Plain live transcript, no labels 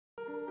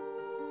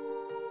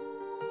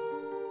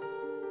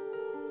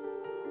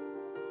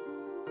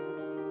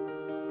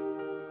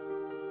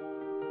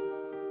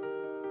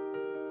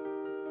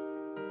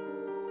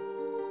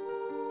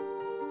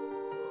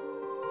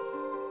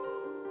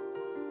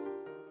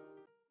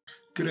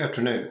Good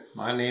afternoon.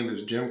 My name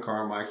is Jim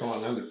Carmichael,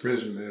 and I'm the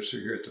prison minister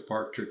here at the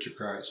Park Church of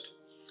Christ.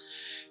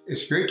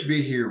 It's great to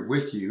be here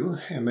with you,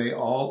 and may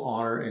all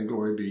honor and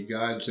glory be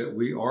God's that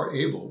we are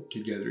able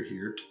to gather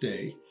here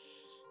today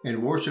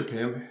and worship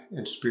Him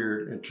in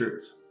spirit and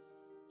truth.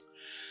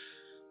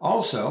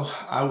 Also,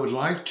 I would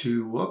like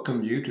to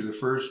welcome you to the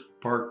first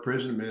Park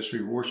Prison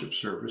Ministry worship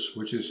service,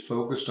 which is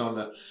focused on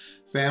the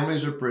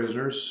families of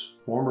prisoners,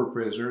 former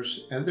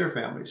prisoners, and their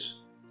families.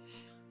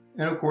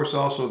 And of course,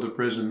 also the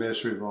prison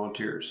ministry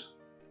volunteers.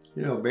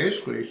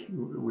 Basically,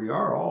 we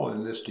are all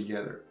in this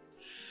together.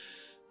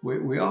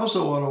 We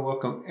also want to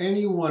welcome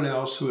anyone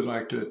else who would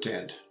like to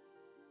attend.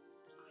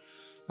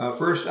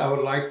 First, I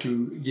would like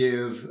to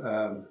give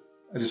a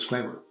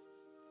disclaimer.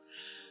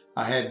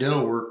 I had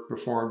dental work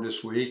performed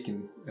this week,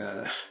 and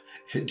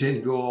it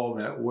didn't go all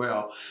that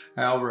well.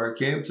 However, I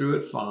came through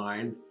it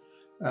fine,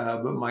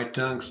 but my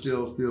tongue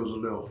still feels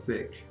a little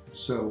thick.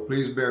 So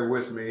please bear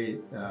with me.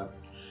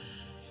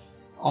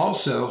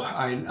 Also,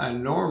 I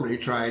normally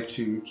try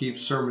to keep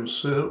sermons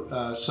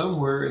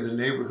somewhere in the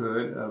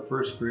neighborhood of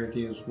 1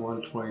 Corinthians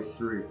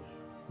 1:23,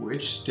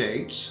 which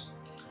states,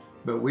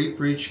 "But we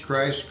preach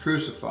Christ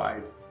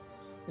crucified,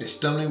 a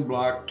stumbling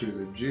block to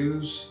the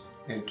Jews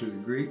and to the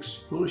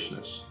Greeks,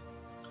 foolishness."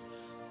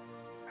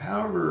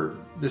 However,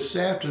 this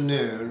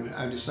afternoon,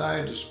 I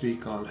decided to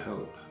speak on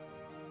hope.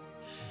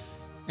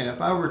 And if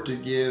I were to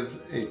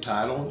give a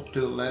title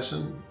to the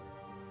lesson,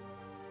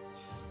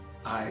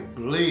 I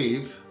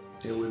believe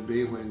it would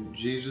be When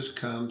Jesus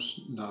Comes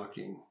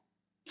Knocking.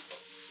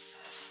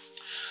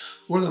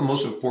 One of the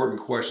most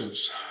important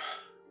questions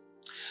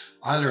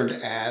I learned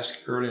to ask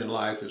early in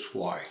life is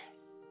why.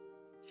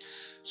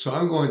 So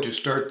I'm going to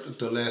start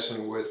the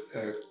lesson with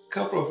a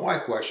couple of why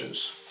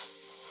questions.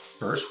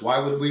 First, why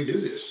would we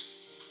do this?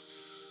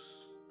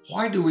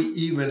 Why do we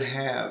even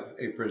have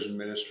a prison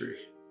ministry?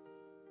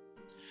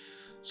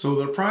 So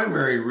the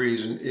primary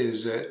reason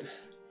is that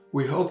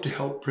we hope to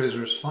help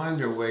prisoners find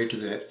their way to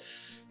that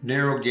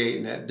narrow gate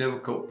and that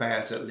difficult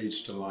path that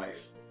leads to life.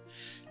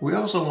 We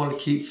also want to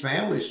keep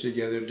families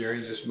together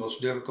during this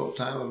most difficult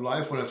time of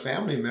life when a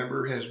family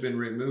member has been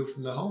removed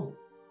from the home.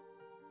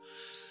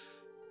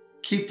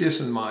 Keep this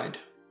in mind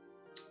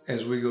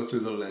as we go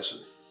through the lesson.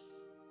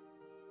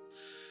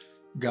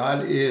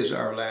 God is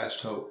our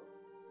last hope.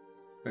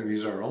 Maybe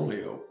He's our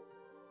only hope.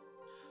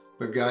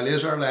 But God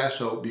is our last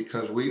hope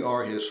because we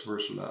are His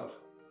first love.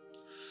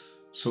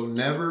 So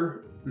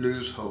never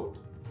lose hope.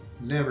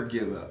 Never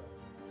give up.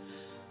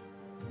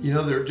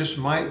 There just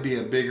might be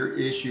a bigger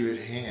issue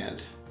at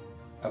hand,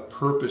 a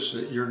purpose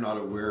that you're not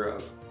aware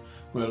of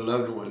when a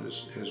loved one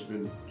has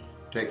been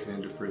taken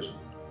into prison.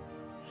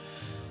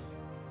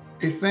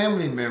 A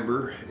family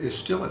member is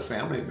still a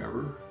family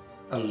member,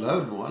 a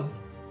loved one.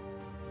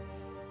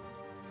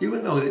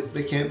 Even though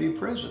they can't be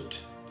present,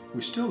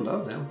 we still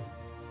love them.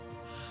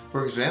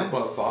 For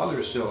example, a father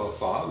is still a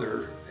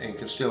father and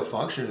can still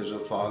function as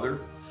a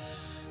father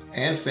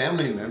and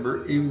family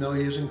member even though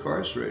he is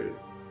incarcerated.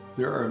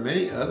 There are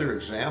many other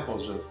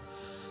examples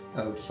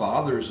of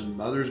fathers and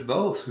mothers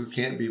both who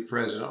can't be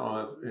present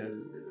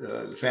in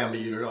the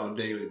family unit on a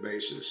daily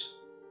basis.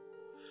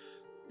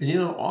 And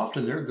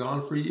often they're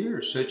gone for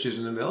years, such as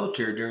in the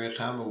military during a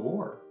time of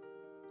war.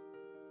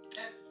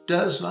 That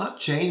does not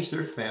change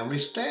their family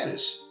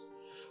status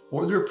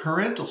or their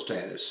parental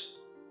status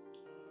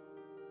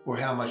or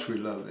how much we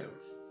love them.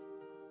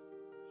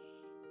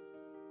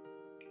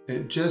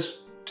 It just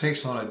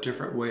takes on a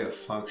different way of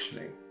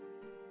functioning.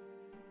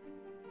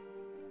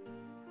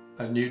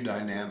 A new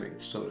dynamic,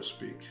 so to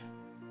speak.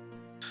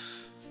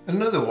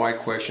 Another why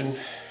question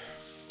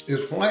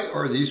is, why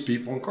are these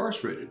people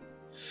incarcerated?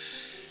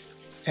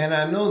 And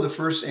I know the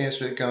first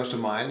answer that comes to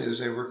mind is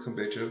they were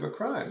convicted of a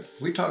crime.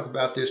 We talk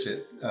about this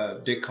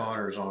at Dick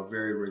Connors on a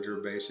very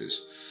regular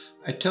basis.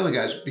 I tell the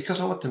guys,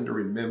 because I want them to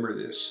remember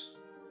this,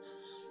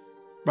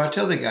 but I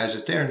tell the guys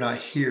that they're not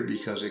here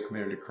because they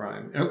committed a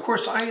crime. And of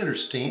course, I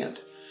understand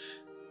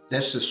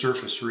that's the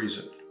surface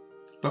reason.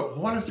 But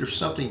what if there's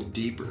something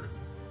deeper?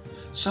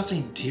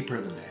 Something deeper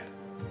than that.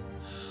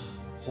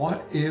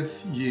 What if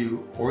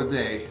you or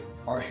they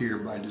are here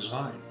by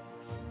design?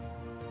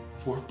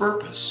 For a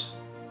purpose.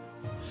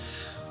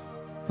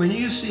 When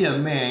you see a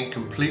man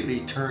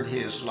completely turn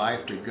his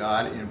life to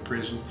God in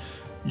prison,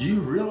 you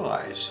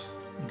realize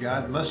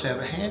God must have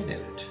a hand in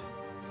it.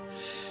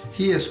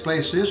 He has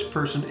placed this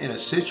person in a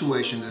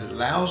situation that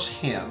allows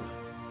Him,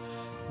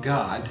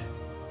 God,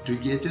 to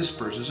get this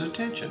person's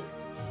attention.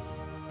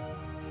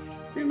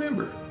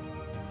 Remember,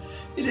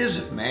 it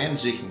isn't man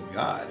seeking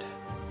God,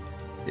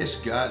 it's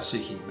God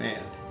seeking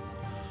man.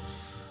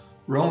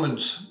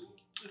 Romans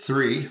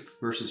 3,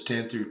 verses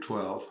 10 through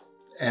 12,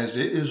 as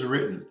it is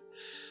written,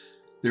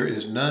 "There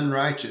is none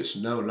righteous,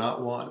 no,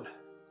 not one.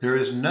 There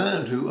is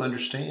none who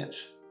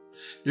understands.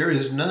 There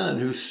is none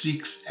who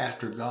seeks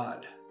after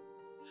God.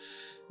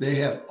 They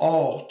have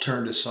all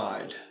turned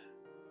aside.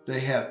 They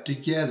have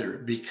together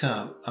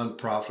become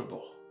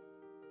unprofitable.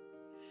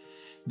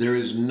 There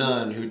is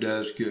none who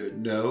does good.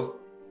 No,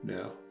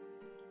 no,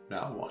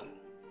 not one."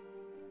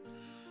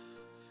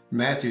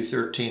 Matthew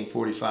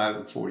 13:45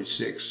 and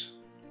 46.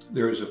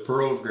 There is a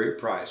pearl of great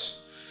price.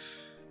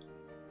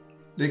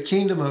 The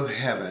kingdom of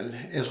heaven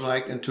is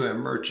like unto a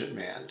merchant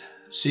man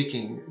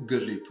seeking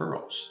goodly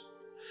pearls,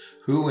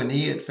 who, when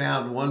he had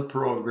found one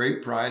pearl of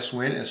great price,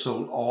 went and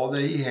sold all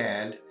that he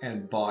had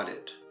and bought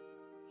it.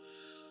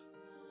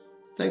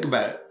 Think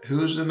about it.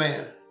 Who is the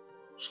man?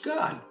 It's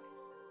God.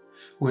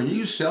 When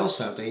you sell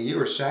something, you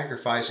are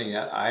sacrificing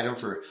that item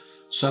for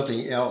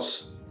something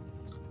else.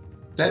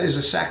 That is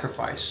a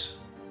sacrifice.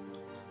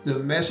 The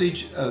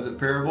message of the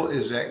parable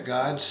is that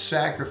God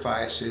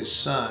sacrificed his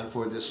son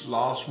for this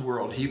lost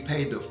world. He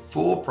paid the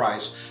full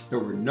price. There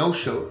were no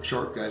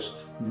shortcuts,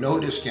 no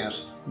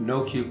discounts,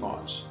 no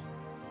coupons.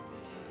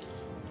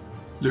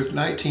 Luke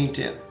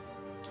 19:10.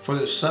 For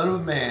the Son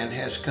of Man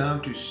has come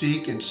to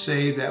seek and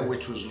save that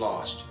which was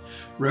lost.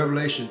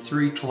 Revelation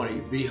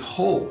 3:20.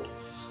 Behold,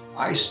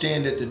 I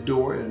stand at the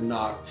door and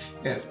knock.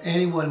 If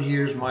anyone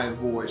hears my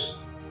voice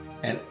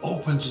and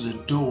opens the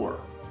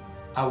door,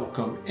 I will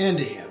come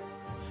into him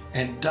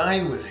and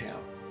dine with him,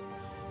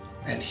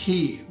 and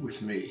he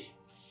with me.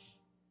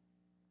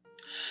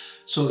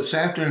 So this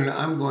afternoon,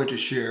 I'm going to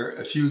share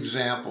a few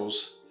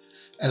examples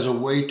as a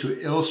way to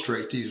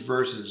illustrate these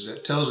verses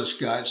that tells us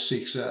God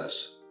seeks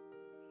us,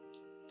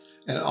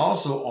 and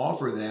also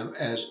offer them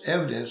as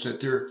evidence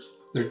that there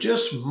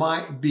just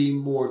might be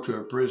more to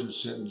a prison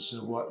sentence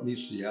than what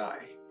meets the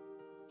eye.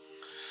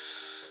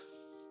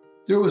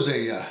 There was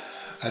a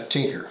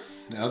tinker.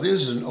 Now,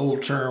 this is an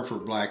old term for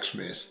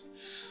blacksmith.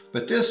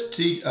 But this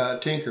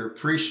tinker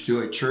preached to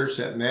a church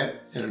that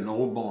met in an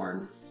old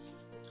barn.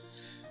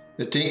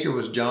 The tinker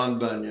was John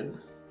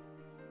Bunyan,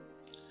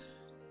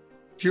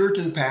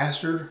 Puritan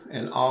pastor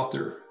and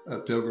author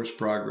of Pilgrim's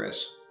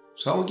Progress.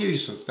 So I'll give you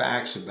some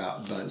facts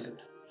about Bunyan.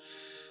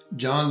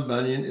 John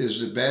Bunyan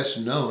is the best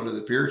known of the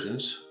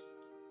Puritans.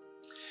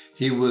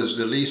 He was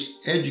the least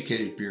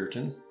educated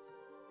Puritan.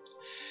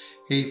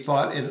 He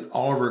fought in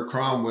Oliver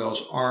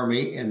Cromwell's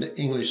army in the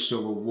English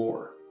Civil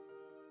War.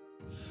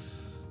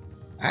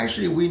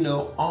 Actually, we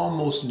know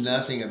almost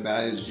nothing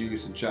about his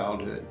youth and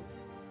childhood.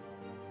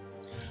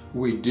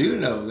 We do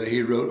know that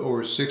he wrote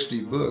over 60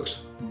 books,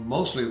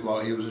 mostly while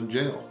he was in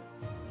jail.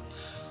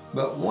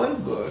 But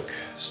one book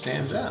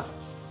stands out.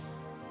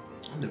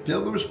 The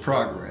Pilgrim's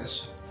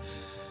Progress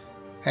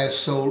has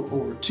sold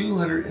over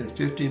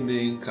 250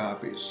 million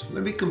copies.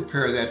 Let me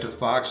compare that to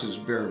Fox's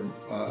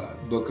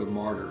Book of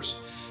Martyrs.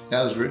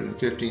 That was written in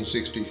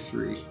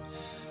 1563.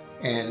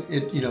 And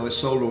it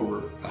sold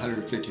over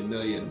 150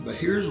 million. But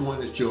here's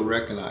one that you'll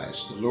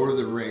recognize, The Lord of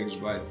the Rings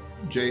by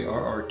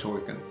J.R.R.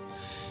 Tolkien.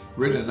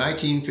 Written in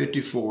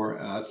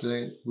 1954, I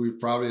think we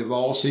probably have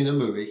all seen the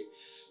movie,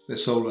 that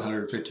sold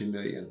 150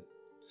 million.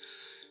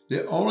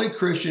 The only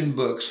Christian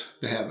books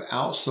that have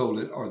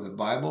outsold it are the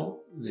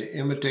Bible, The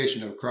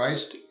Imitation of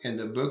Christ, and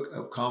the Book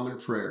of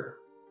Common Prayer.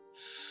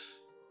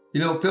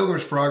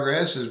 Pilgrim's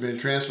Progress has been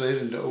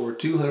translated into over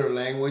 200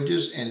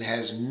 languages and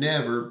has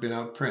never been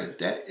out of print.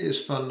 That is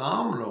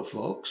phenomenal,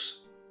 folks.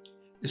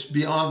 It's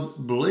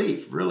beyond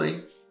belief,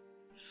 really.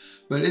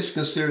 But it's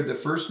considered the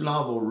first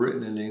novel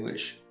written in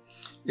English.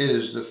 It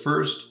is the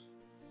first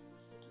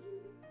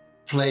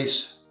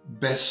place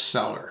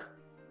bestseller,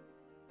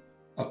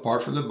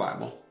 apart from the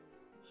Bible,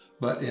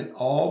 but in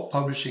all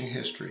publishing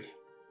history.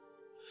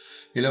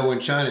 When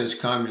China's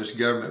communist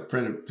government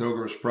printed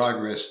Pilgrim's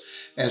Progress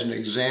as an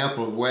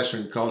example of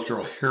Western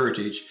cultural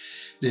heritage,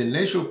 the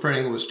initial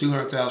printing was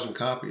 200,000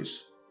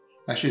 copies.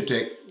 That should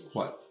take,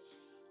 a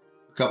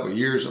couple of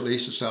years at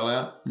least to sell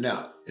out?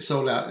 No, it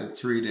sold out in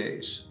 3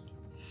 days.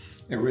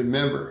 And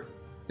remember,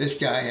 this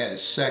guy had a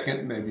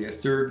second, maybe a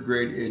third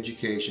grade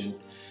education,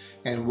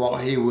 and while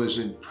he was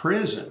in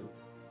prison,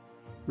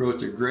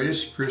 wrote the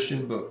greatest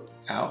Christian book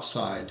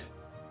outside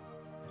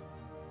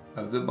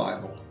of the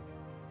Bible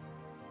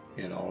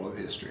in all of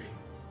history.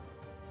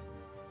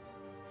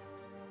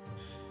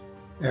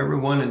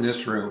 Everyone in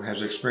this room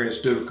has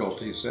experienced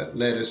difficulties that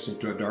led us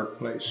into a dark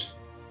place.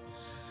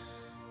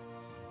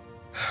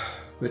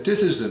 But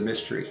this is the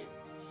mystery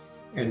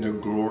and the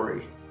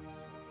glory.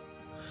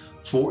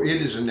 For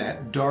it is in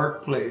that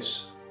dark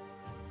place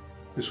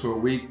is where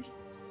we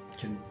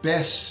can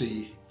best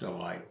see the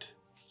light.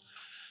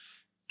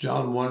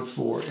 John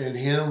 1:4, in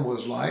him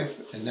was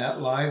life, and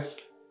that life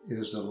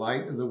is the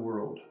light of the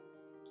world.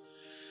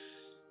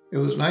 It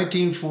was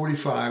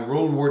 1945,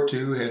 World War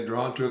II had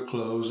drawn to a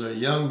close, and a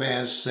young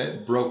man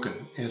sat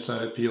broken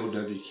inside a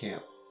POW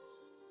camp.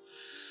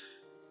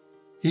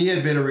 He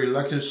had been a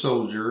reluctant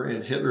soldier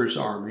in Hitler's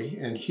army,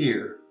 and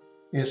here,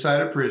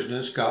 inside a prison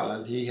in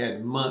Scotland, he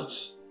had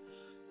months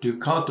to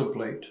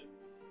contemplate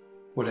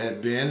what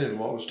had been and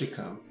what was to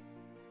come.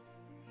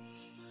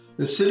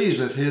 The cities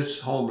of his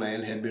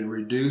homeland had been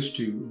reduced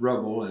to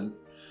rubble, and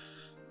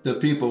the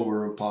people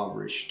were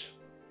impoverished.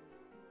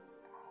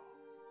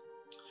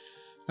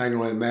 I can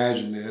only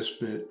imagine this,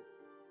 but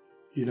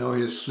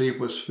his sleep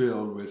was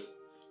filled with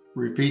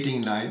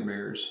repeating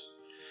nightmares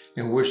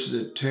in which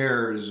the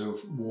terrors of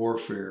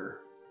warfare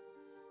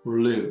were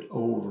lived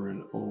over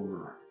and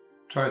over.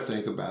 Try to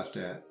think about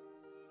that.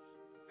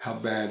 how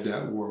bad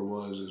that war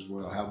was as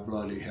well, how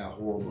bloody, how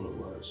horrible it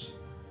was.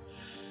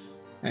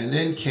 And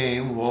then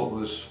came what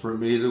was for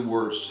me the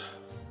worst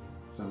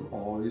of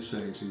all these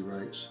things, he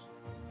writes.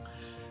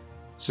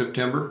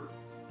 September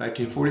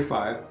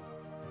 1945,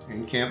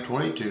 in Camp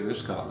 22 in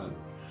Scotland,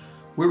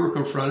 we were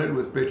confronted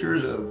with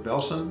pictures of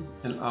Belsen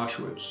and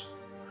Auschwitz.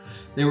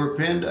 They were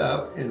pinned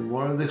up in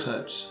one of the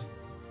huts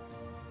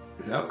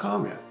without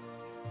comment.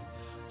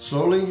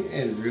 Slowly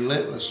and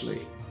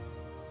relentlessly,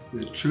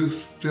 the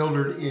truth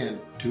filtered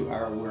into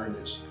our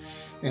awareness,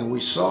 and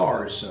we saw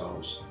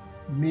ourselves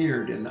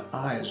mirrored in the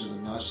eyes of the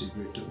Nazi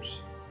victims.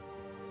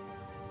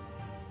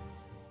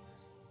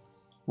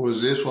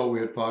 Was this what we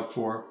had fought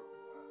for?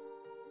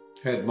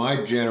 Had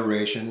my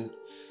generation,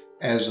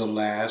 as the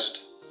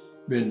last,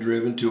 been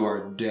driven to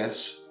our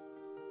deaths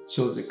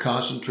so that the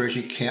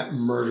concentration camp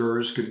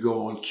murderers could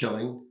go on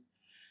killing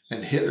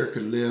and Hitler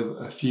could live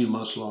a few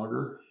months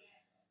longer?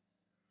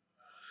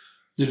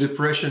 The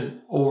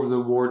depression over the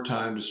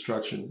wartime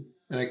destruction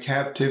and a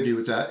captivity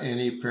without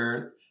any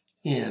apparent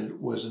end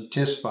was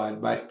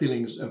intensified by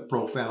feelings of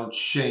profound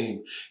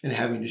shame and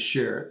having to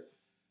share it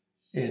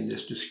in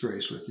this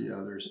disgrace with the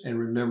others. And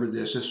remember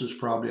this was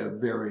probably a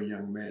very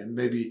young man,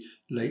 maybe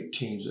late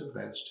teens at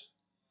best.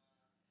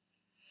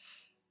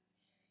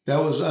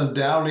 That was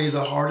undoubtedly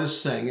the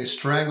hardest thing, a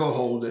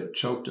stranglehold that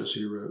choked us,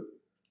 he wrote.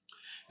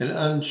 An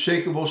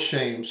unshakable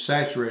shame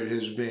saturated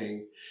his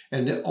being,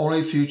 and the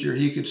only future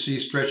he could see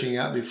stretching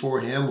out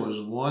before him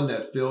was one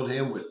that filled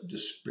him with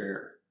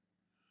despair.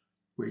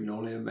 We can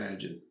only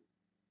imagine.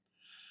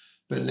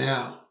 But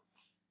now,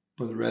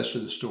 for the rest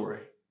of the story.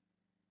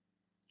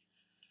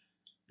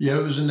 Yet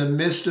it was in the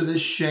midst of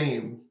this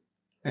shame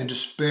and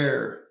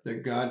despair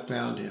that God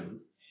found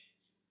him.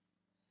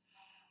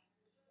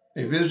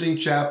 A visiting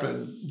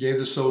chaplain gave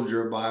the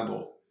soldier a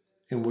Bible,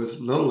 and with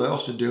little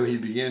else to do, he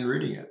began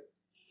reading it.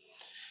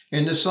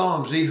 In the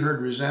Psalms, he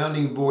heard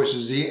resounding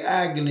voices, the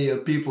agony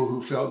of people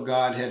who felt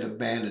God had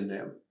abandoned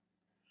them.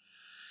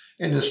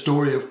 In the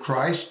story of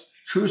Christ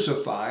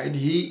crucified,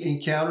 he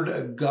encountered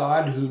a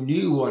God who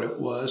knew what it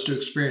was to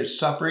experience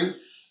suffering,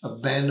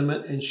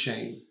 abandonment, and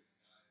shame.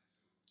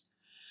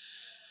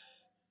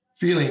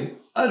 Feeling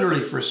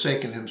utterly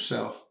forsaken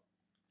himself,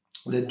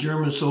 the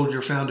German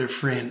soldier found a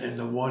friend in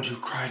the one who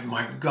cried,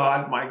 my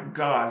God,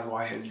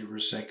 why have you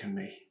forsaken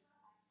me?"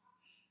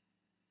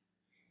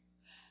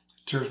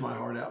 It tears my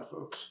heart out,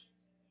 folks.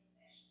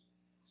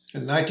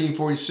 In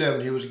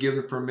 1947, he was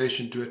given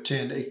permission to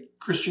attend a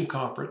Christian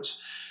conference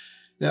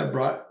that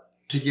brought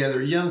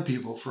together young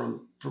people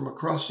from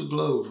across the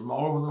globe, from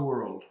all over the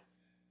world.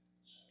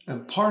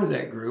 And part of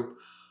that group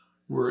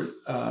were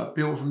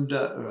people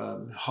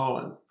from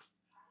Holland.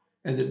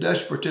 And the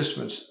Dutch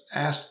participants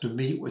asked to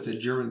meet with the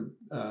German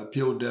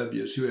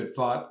POWs who had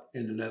fought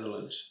in the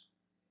Netherlands.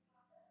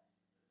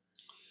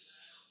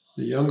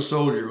 The young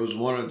soldier was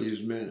one of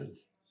these men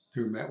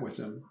who met with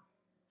them.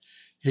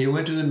 He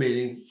went to the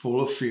meeting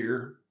full of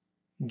fear,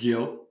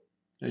 guilt,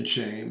 and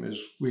shame, as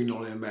we can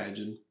only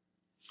imagine.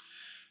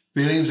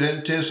 Feelings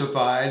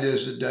intensified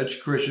as the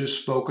Dutch Christians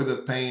spoke of the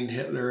pain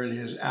Hitler and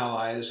his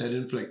allies had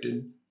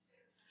inflicted.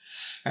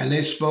 And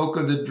they spoke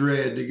of the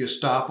dread the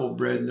Gestapo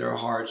bred in their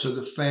hearts, of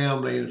the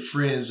family and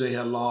friends they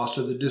had lost,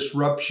 of the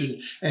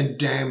disruption and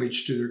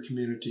damage to their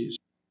communities,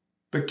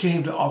 but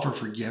came to offer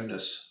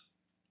forgiveness.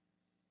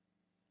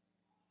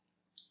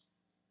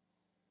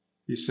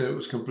 He said it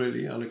was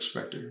completely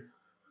unexpected.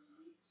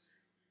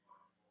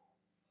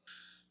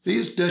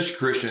 These Dutch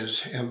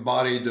Christians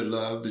embodied the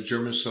love the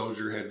German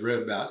soldier had read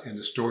about in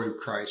the story of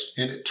Christ,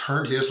 and it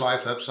turned his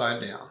life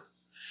upside down.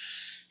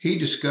 He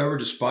discovered,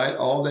 despite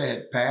all that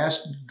had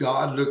passed,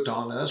 God looked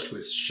on us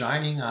with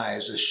shining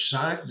eyes, the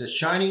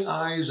shining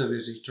eyes of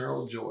his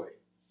eternal joy,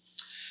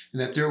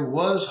 and that there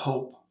was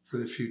hope for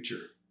the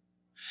future.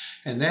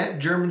 And that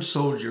German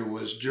soldier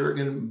was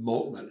Jürgen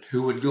Moltmann,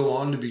 who would go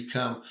on to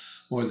become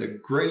one of the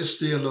greatest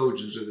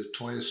theologians of the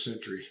 20th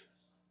century.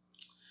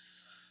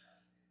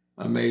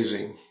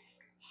 Amazing.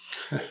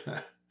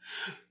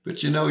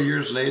 But you know,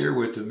 years later,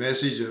 with the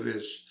message of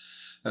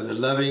the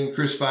loving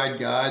crucified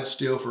God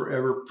still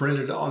forever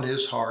printed on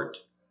his heart,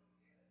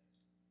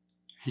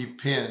 he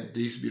penned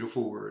these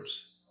beautiful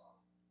words.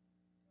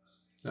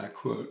 I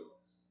quote,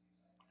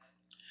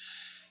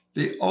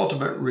 "The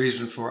ultimate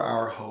reason for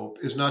our hope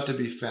is not to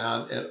be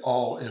found at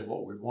all in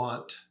what we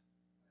want,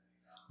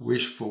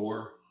 wish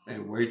for,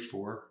 and wait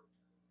for.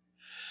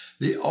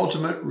 The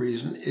ultimate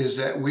reason is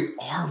that we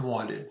are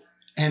wanted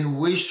and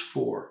wished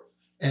for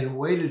and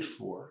waited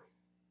for.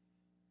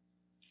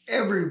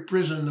 Every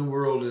prison in the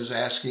world is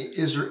asking,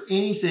 is there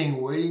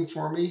anything waiting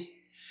for me?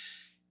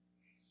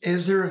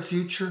 Is there a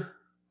future?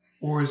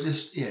 Or is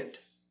this it?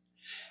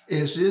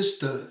 Is this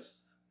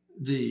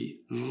the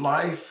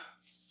life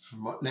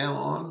from now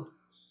on?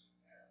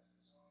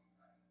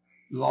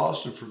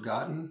 Lost and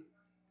forgotten?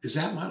 Is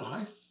that my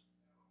life?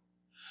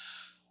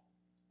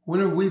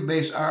 Whenever we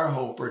base our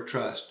hope or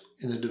trust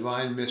in the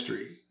divine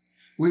mystery,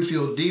 we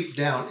feel deep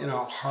down in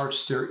our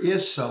hearts there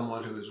is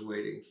someone who is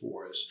waiting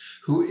for us,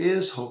 who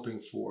is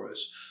hoping for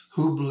us,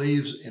 who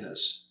believes in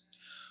us.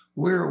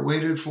 We're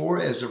waited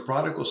for as the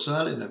prodigal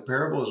son in the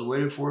parable is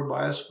waited for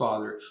by his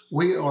father.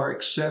 We are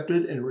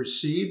accepted and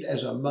received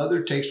as a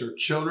mother takes her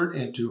children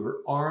into her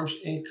arms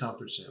and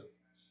comforts them.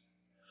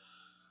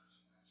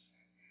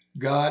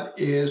 God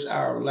is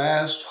our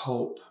last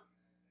hope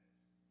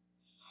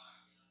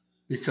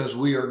because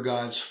we are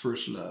God's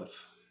first love.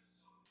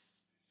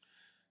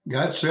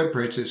 God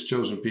separates his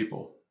chosen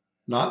people,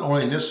 not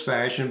only in this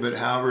fashion, but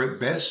however it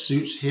best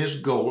suits his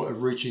goal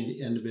of reaching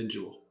the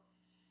individual.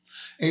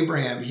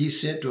 Abraham, he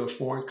sent to a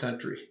foreign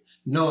country.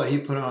 Noah, he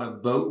put on a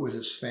boat with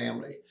his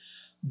family.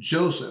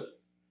 Joseph,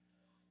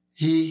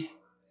 he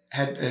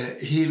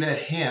let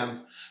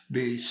him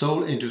be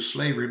sold into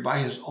slavery by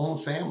his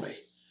own family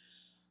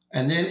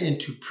and then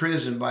into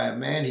prison by a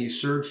man he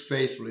served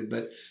faithfully,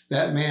 but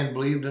that man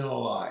believed in a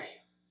lie.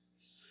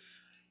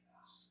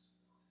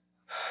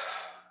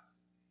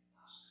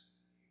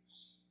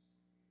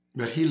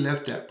 But he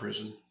left that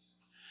prison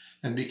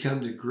and became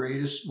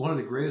one of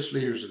the greatest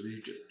leaders of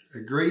Egypt. A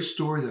great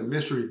story, the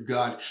mystery of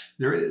God.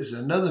 There is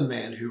another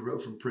man who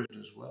wrote from prison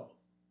as well.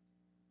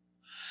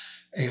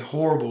 A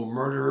horrible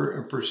murderer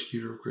and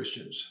persecutor of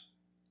Christians.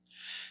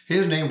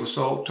 His name was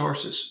Saul of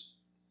Tarsus,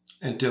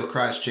 until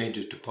Christ changed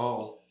it to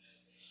Paul,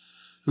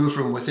 who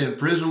from within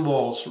prison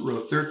walls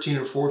wrote 13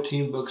 or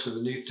 14 books of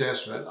the New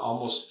Testament,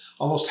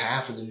 almost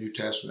half of the New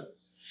Testament,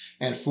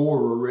 and 4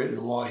 were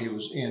written while he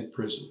was in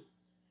prison.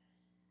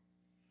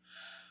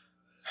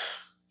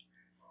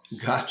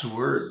 God's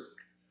word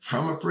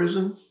from a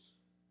prison.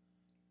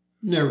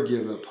 Never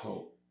give up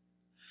hope.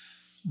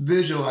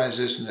 Visualize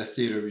this in the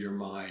theater of your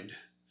mind.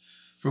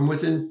 From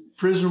within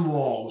prison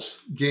walls,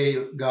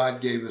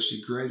 God gave us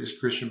the greatest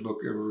Christian book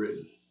ever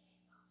written.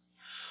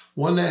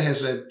 One that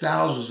has led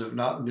thousands, if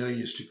not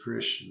millions, to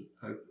Christians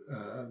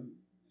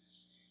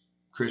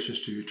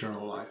to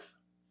eternal life.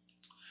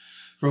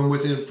 From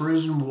within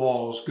prison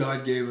walls,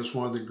 God gave us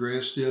one of the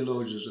greatest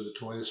theologians of the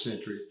 20th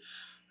century,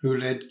 who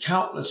led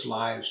countless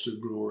lives to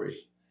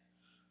glory.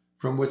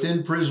 From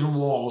within prison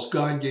walls,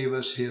 God gave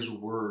us his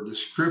word, the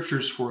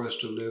scriptures for us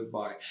to live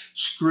by,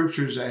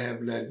 scriptures that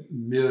have led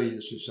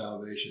millions to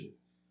salvation.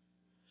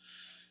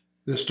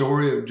 The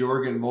story of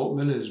Jürgen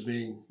Moltmann is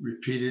being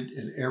repeated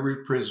in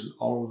every prison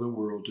all over the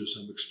world to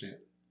some extent.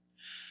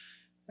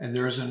 And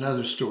there is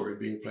another story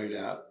being played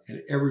out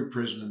in every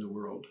prison in the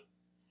world,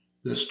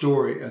 the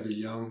story of the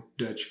young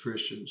Dutch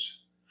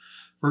Christians.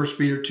 1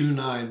 Peter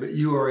 2:9, but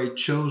you are a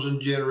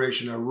chosen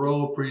generation, a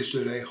royal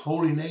priesthood, a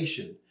holy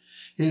nation,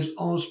 his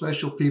own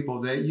special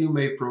people, that you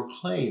may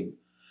proclaim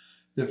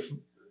the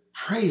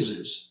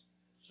praises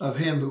of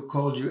him who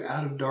called you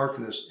out of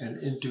darkness and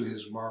into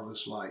his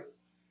marvelous light.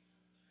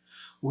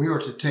 We are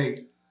to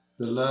take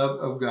the love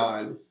of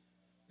God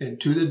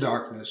into the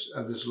darkness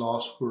of this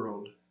lost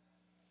world.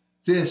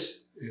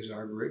 This is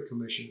our great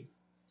commission.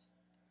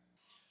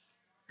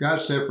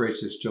 God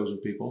separates his chosen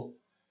people,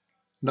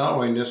 not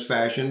only in this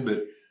fashion,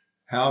 but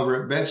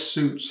however it best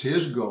suits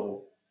his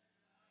goal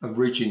of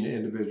reaching the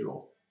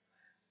individual.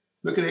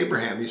 Look at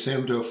Abraham. He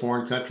sent him to a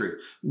foreign country.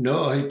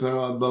 Noah, he put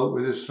on a boat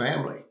with his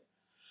family.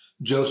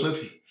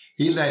 Joseph,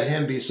 he let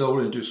him be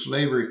sold into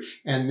slavery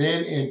and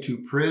then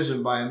into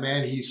prison by a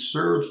man he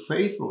served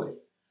faithfully,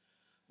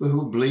 but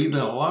who believed in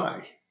a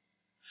lie.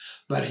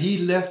 But he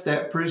left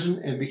that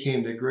prison and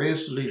became the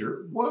greatest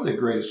leader, one of the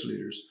greatest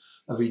leaders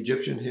of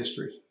Egyptian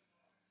history.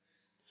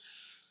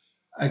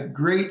 A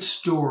great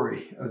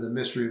story of the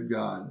mystery of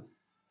God.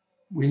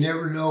 We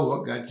never know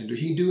what God can do.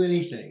 He can do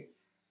anything.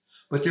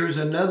 But there is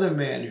another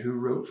man who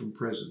wrote from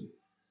prison,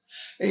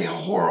 a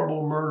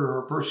horrible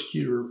murderer,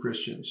 persecutor of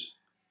Christians.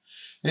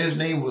 His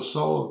name was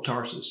Saul of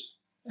Tarsus,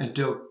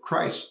 until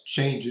Christ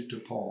changed it to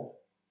Paul,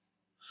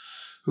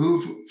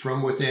 who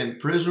from within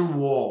prison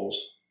walls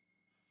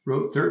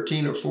wrote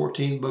 13 or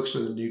 14 books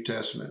of the New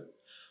Testament,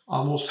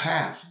 almost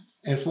half,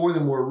 and 4 of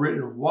them were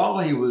written while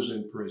he was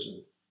in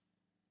prison.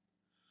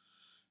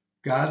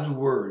 God's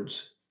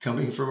words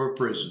coming from a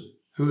prison.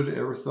 Who would have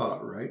ever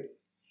thought, right?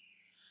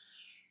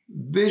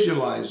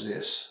 Visualize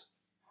this.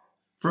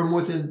 From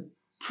within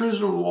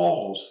prison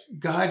walls,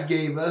 God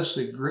gave us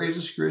the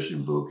greatest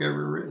Christian book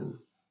ever written.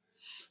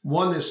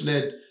 One that's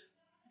led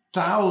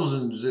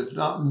thousands, if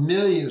not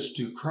millions,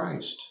 to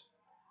Christ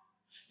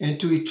and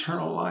to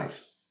eternal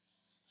life.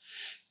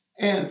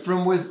 And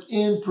from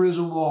within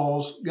prison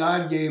walls,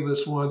 God gave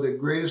us one of the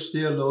greatest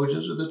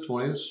theologians of the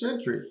 20th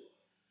century,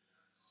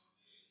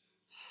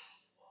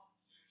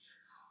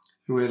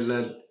 who had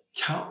led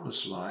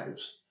countless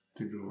lives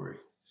to glory.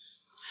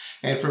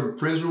 And from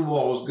prison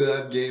walls,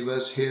 God gave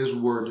us his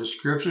word, the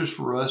scriptures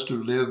for us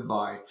to live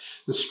by,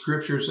 the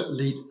scriptures that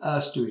lead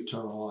us to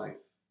eternal life,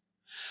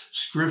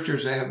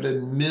 scriptures that have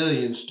led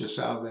millions to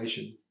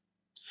salvation.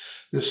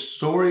 The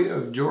story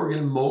of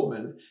Jürgen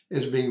Moltmann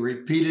is being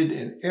repeated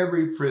in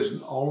every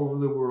prison all over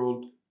the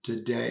world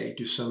today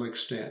to some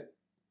extent.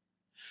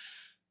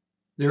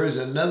 There is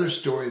another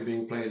story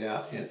being played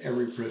out in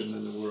every prison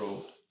in the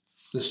world,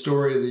 the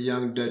story of the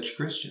young Dutch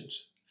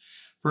Christians.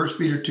 1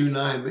 Peter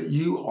 2:9, but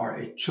you are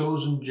a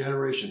chosen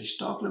generation. He's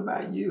talking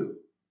about you.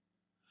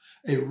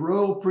 A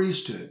royal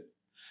priesthood,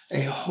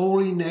 a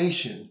holy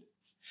nation,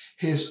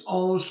 his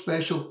own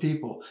special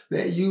people,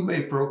 that you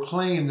may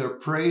proclaim the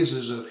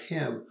praises of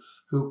him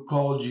who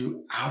called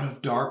you out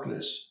of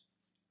darkness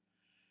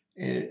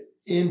and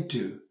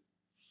into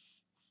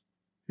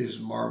his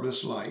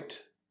marvelous light.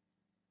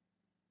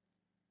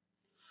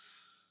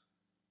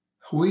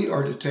 We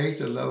are to take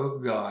the love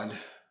of God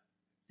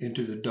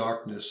into the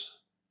darkness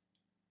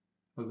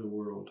of the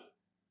world.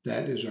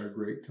 That is our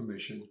great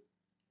commission.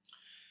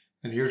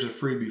 And here's a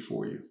freebie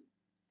for you.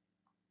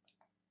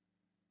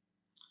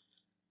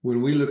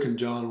 When we look in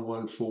John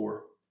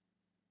 1:4,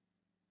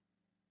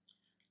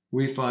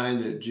 we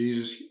find that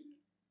Jesus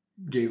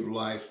gave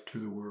life to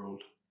the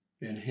world.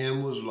 In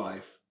him was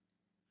life,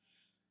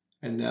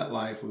 and that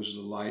life was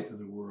the light of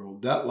the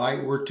world. That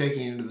light we're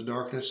taking into the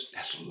darkness,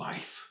 that's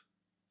life.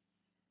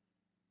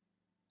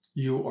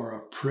 You are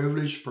a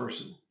privileged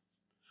person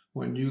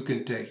when you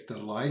can take the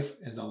life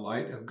and the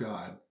light of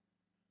God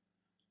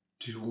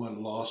to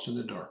one lost in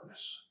the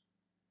darkness.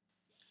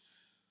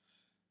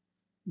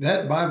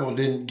 That Bible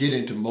didn't get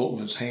into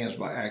Moltmann's hands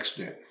by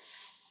accident.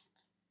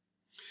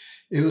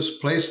 It was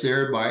placed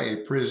there by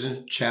a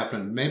prison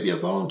chaplain, maybe a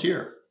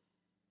volunteer.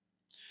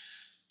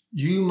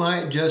 You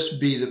might just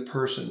be the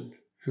person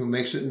who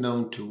makes it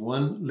known to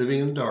one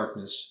living in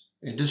darkness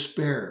and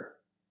despair,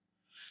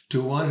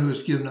 to one who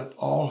has given up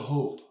all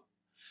hope,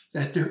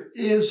 that there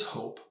is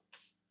hope,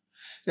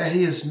 that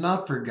he is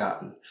not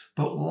forgotten,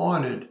 but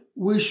wanted,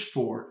 wished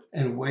for,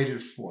 and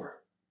waited for.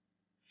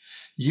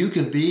 You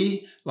can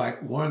be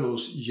like one of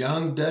those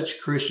young Dutch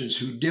Christians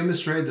who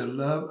demonstrated the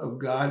love of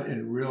God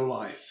in real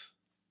life.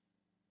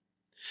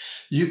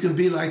 You can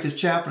be like the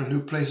chaplain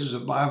who places a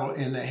Bible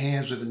in the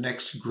hands of the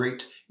next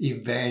great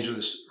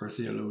evangelist or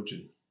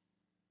theologian.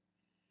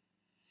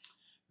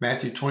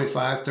 Matthew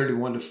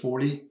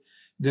 25:31-40,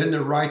 then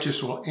the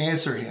righteous will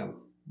answer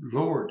him,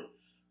 Lord,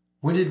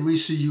 when did we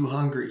see you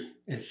hungry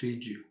and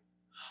feed you,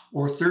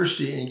 or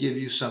thirsty and give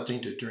you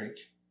something to drink?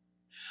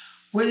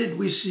 When did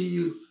we see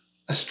you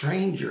a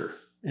stranger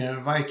and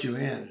invite you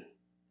in,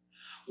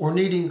 or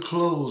needing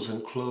clothes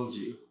and clothe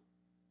you?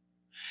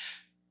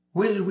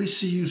 When did we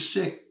see you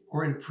sick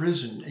or in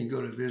prison and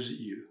go to visit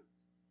you?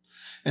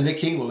 And the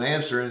king will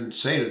answer and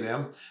say to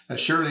them,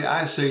 surely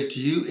I say to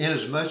you,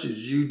 inasmuch as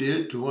you did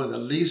it to one of the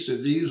least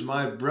of these,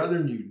 my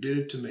brethren, you did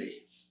it to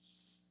me.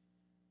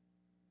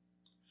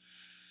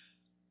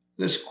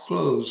 Let's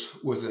close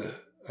with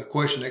a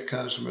question that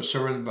comes from a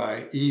sermon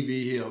by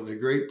E.V. Hill, the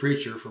great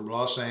preacher from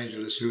Los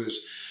Angeles, who is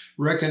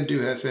reckoned to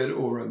have fed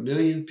over 1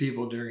 million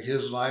people during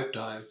his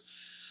lifetime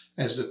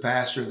as the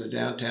pastor in the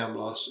downtown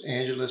Los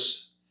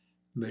Angeles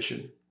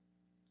mission.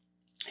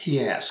 He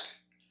asked,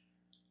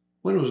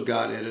 when was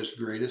God at his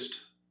greatest?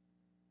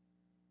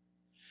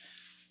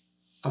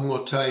 I'm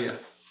going to tell you,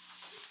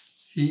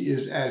 he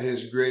is at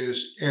his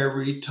greatest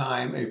every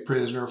time a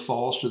prisoner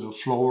falls to the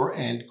floor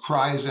and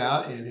cries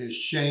out in his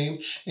shame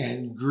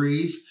and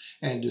grief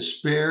and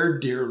despair,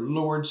 dear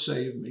Lord,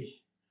 save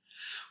me.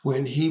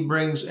 When he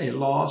brings a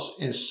lost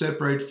and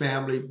separated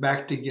family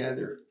back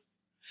together,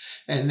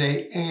 and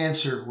they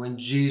answer when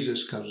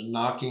Jesus comes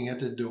knocking at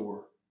the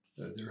door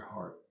of their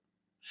heart.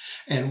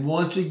 And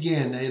once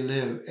again, they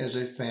live as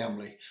a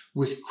family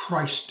with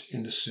Christ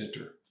in the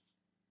center.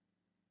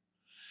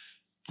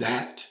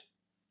 That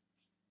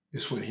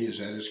is when he is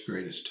at his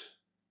greatest.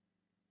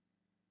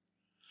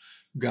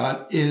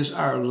 God is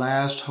our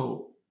last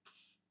hope.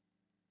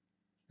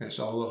 That's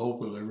all the hope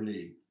we'll ever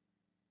need.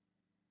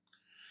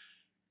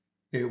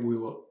 And we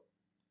will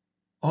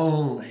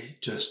only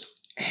just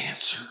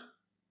answer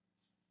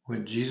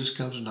when Jesus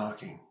comes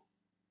knocking.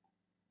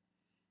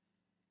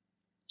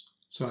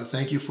 So I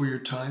thank you for your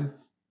time,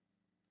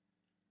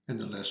 and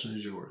the lesson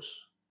is yours.